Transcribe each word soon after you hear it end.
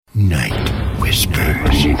Night Whispers.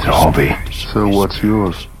 Everybody needs a hobby. So what's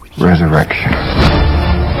yours? Resurrection.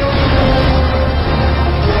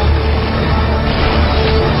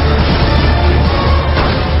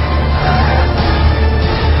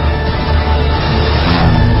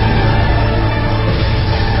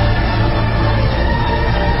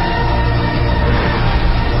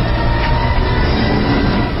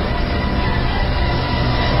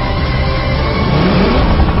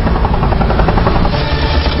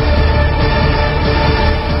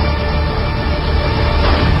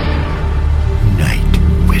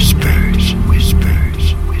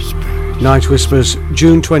 Night Whispers,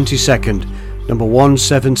 June 22nd, number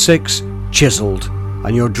 176, Chiseled,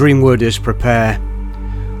 and your dream word is prepare.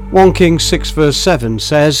 1 Kings 6 verse 7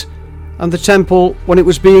 says, "And the temple, when it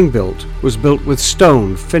was being built, was built with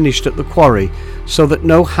stone finished at the quarry, so that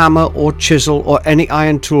no hammer or chisel or any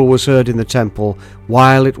iron tool was heard in the temple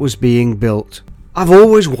while it was being built." I've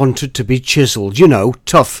always wanted to be chiseled, you know,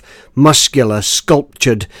 tough, muscular,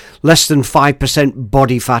 sculptured, less than 5%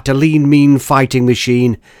 body fat, a lean, mean fighting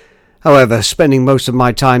machine. However, spending most of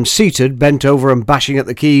my time seated, bent over and bashing at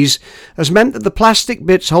the keys, has meant that the plastic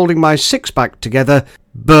bits holding my six-pack together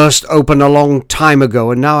burst open a long time ago,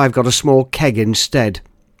 and now I've got a small keg instead.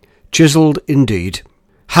 Chiseled indeed.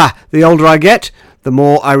 Ha! The older I get, the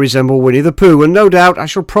more I resemble Winnie the Pooh, and no doubt I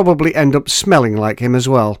shall probably end up smelling like him as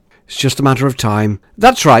well. It's just a matter of time.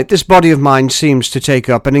 That's right, this body of mine seems to take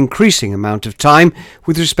up an increasing amount of time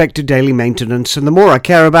with respect to daily maintenance, and the more I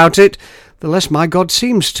care about it, the less my God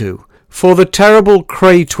seems to. For the terrible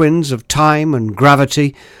Cray twins of time and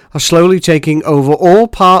gravity are slowly taking over all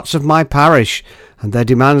parts of my parish, and their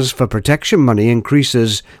demands for protection money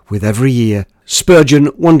increases with every year. Spurgeon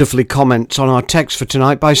wonderfully comments on our text for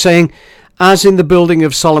tonight by saying, "As in the building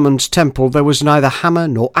of Solomon's temple there was neither hammer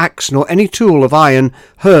nor axe nor any tool of iron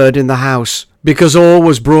heard in the house, because all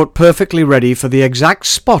was brought perfectly ready for the exact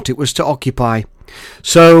spot it was to occupy.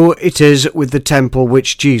 So it is with the temple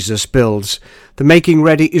which Jesus builds. The making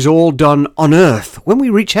ready is all done on earth. When we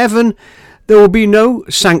reach heaven, there will be no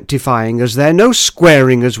sanctifying us there, no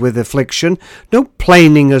squaring us with affliction, no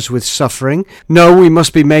planing us with suffering. No, we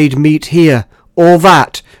must be made meet here. All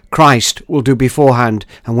that Christ will do beforehand,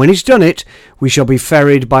 and when he's done it, we shall be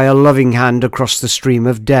ferried by a loving hand across the stream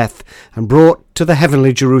of death, and brought to the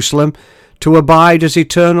heavenly Jerusalem, to abide as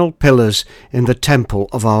eternal pillars in the temple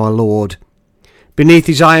of our Lord. Beneath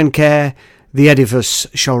his iron care, the edifice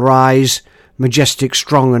shall rise, majestic,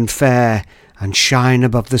 strong and fair, and shine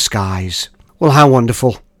above the skies." Well, how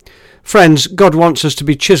wonderful. Friends, God wants us to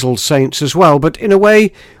be chiselled saints as well, but in a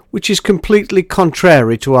way which is completely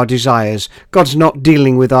contrary to our desires. God's not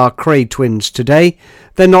dealing with our Cray twins today.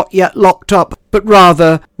 They're not yet locked up, but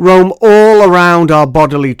rather roam all around our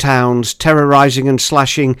bodily towns, terrorising and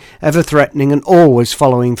slashing, ever threatening and always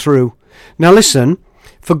following through. Now listen,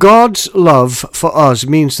 for God's love for us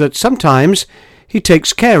means that sometimes he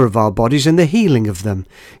takes care of our bodies in the healing of them.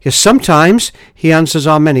 Yes, sometimes he answers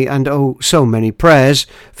our many and oh so many prayers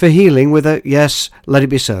for healing with a yes, let it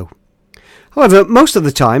be so. However, most of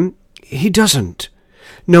the time, he doesn't.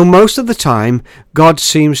 No, most of the time, God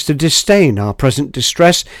seems to disdain our present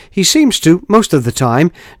distress. He seems to, most of the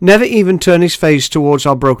time, never even turn his face towards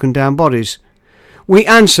our broken down bodies. We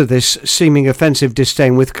answer this seeming offensive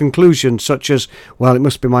disdain with conclusions such as, well, it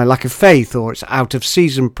must be my lack of faith, or it's out of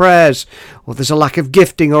season prayers, or there's a lack of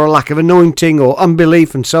gifting, or a lack of anointing, or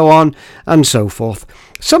unbelief, and so on, and so forth.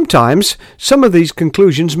 Sometimes some of these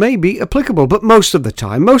conclusions may be applicable, but most of the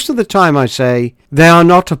time I say, they are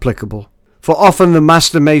not applicable. For often the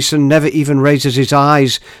master mason never even raises his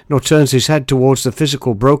eyes, nor turns his head towards the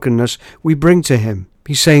physical brokenness we bring to him.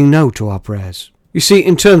 He's saying no to our prayers. You see,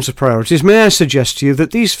 in terms of priorities, may I suggest to you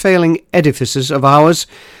that these failing edifices of ours,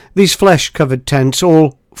 these flesh-covered tents,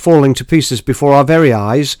 all falling to pieces before our very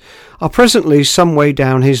eyes, are presently some way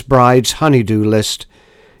down his bride's honey-do list.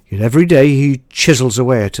 Yet every day he chisels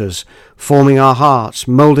away at us, forming our hearts,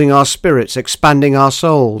 moulding our spirits, expanding our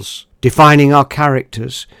souls, defining our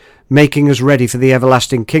characters, making us ready for the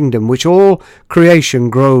everlasting kingdom which all creation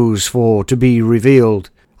grows for to be revealed.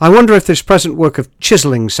 I wonder if this present work of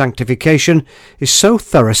chiselling sanctification is so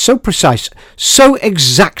thorough, so precise, so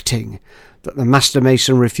exacting, that the master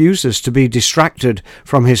mason refuses to be distracted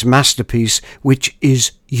from his masterpiece, which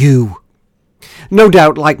is you. No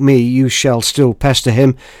doubt, like me, you shall still pester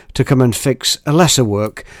him to come and fix a lesser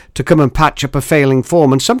work, to come and patch up a failing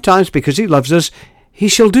form, and sometimes, because he loves us, he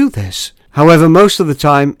shall do this. However, most of the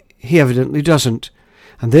time, he evidently doesn't.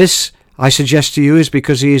 And this, I suggest to you, is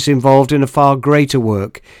because he is involved in a far greater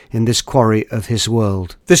work in this quarry of his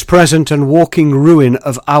world. This present and walking ruin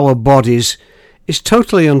of our bodies is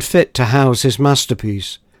totally unfit to house his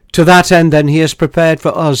masterpiece. To that end then he has prepared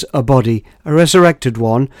for us a body, a resurrected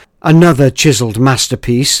one, another chiseled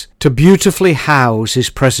masterpiece, to beautifully house his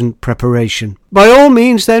present preparation. By all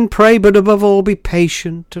means then pray, but above all be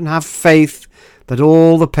patient, and have faith that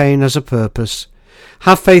all the pain has a purpose.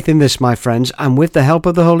 Have faith in this, my friends, and with the help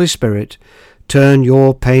of the Holy Spirit, turn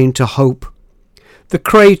your pain to hope. The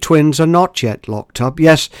Cray twins are not yet locked up.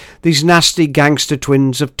 Yes, these nasty gangster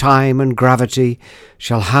twins of time and gravity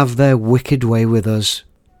shall have their wicked way with us.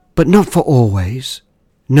 But not for always.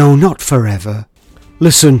 No, not forever.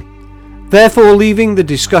 Listen, therefore, leaving the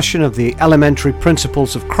discussion of the elementary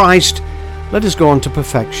principles of Christ, let us go on to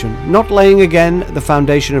perfection, not laying again the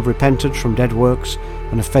foundation of repentance from dead works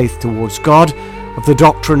and of faith towards God, of the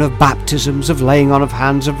doctrine of baptisms, of laying on of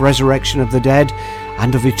hands, of resurrection of the dead,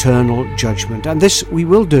 and of eternal judgment. And this we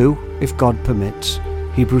will do if God permits.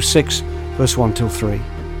 Hebrews 6, verse 1-3.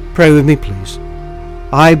 Pray with me, please.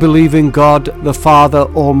 I believe in God, the Father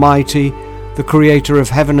Almighty, the Creator of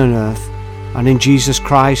heaven and earth, and in Jesus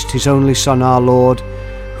Christ, his only Son, our Lord,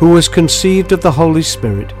 who was conceived of the Holy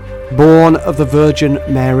Spirit, born of the Virgin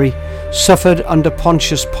Mary, suffered under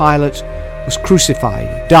Pontius Pilate, was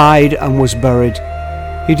crucified, died, and was buried.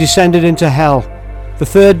 He descended into hell. The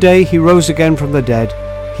third day he rose again from the dead.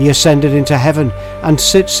 He ascended into heaven, and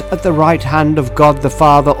sits at the right hand of God the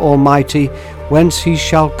Father Almighty, whence he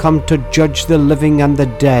shall come to judge the living and the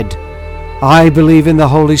dead. I believe in the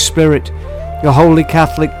Holy Spirit, the Holy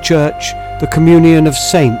Catholic Church, the communion of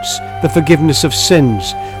saints, the forgiveness of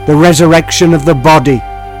sins, the resurrection of the body,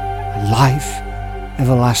 and life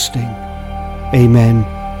everlasting. Amen.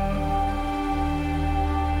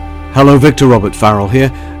 Hello, Victor Robert Farrell here.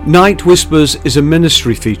 Night Whispers is a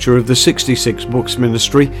ministry feature of the 66 Books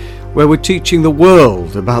Ministry, where we're teaching the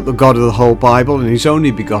world about the God of the whole Bible and his only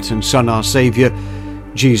begotten Son, our Saviour,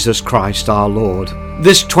 Jesus Christ our Lord.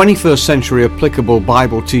 This 21st century applicable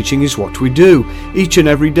Bible teaching is what we do each and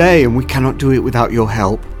every day, and we cannot do it without your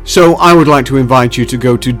help. So I would like to invite you to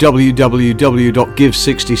go to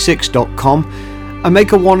www.give66.com and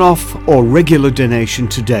make a one-off or regular donation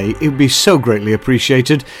today. It would be so greatly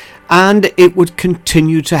appreciated, and it would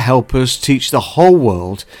continue to help us teach the whole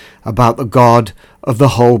world about the God of the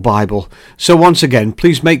whole Bible. So once again,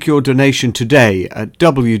 please make your donation today at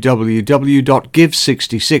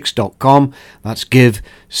www.give66.com. That's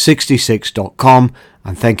give66.com,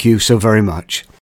 and thank you so very much.